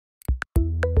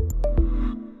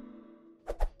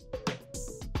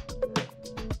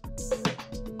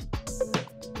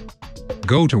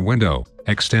go to Window,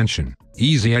 Extension,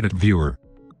 EasyEdit Viewer.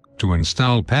 To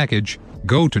install package,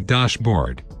 go to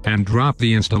Dashboard, and drop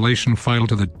the installation file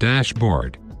to the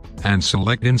dashboard. And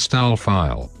select Install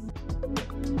File.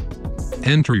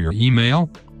 Enter your email.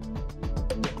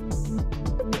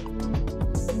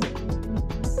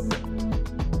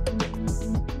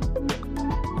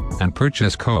 And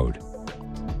purchase code.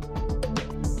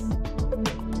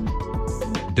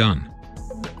 Done.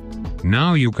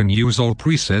 Now you can use all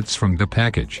presets from the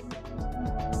package.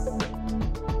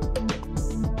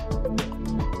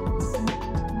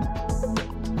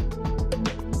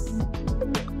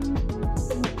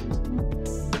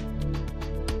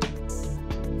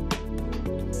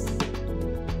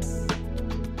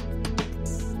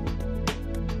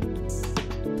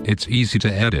 It's easy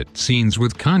to edit scenes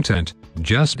with content,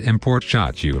 just import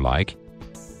shots you like.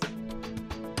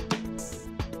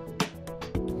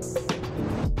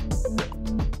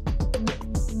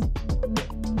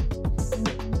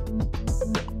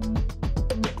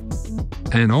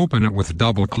 And open it with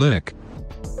double click.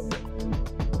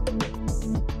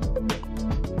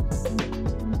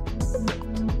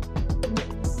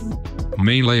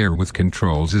 Main layer with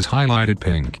controls is highlighted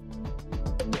pink.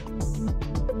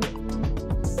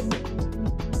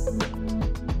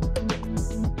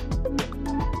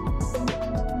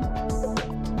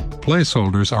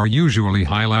 Placeholders are usually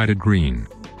highlighted green.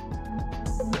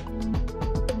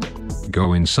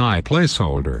 Go inside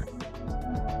placeholder.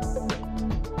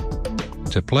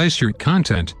 To place your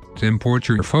content, import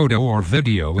your photo or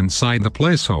video inside the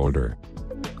placeholder.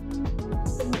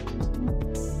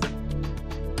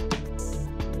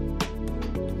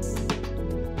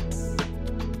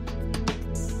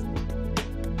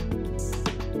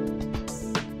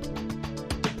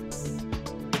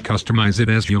 Customize it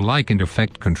as you like in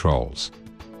Effect Controls.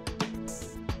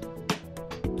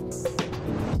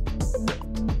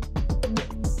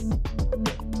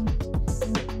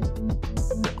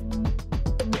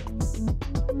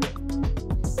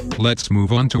 Let's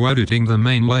move on to editing the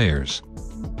main layers.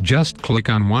 Just click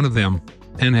on one of them,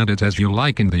 and edit as you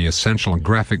like in the Essential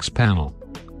Graphics panel.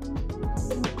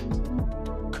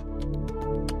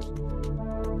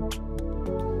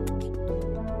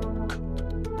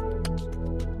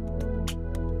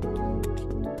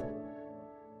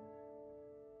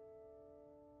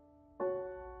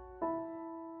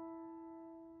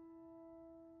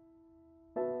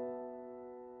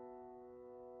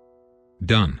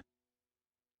 Done.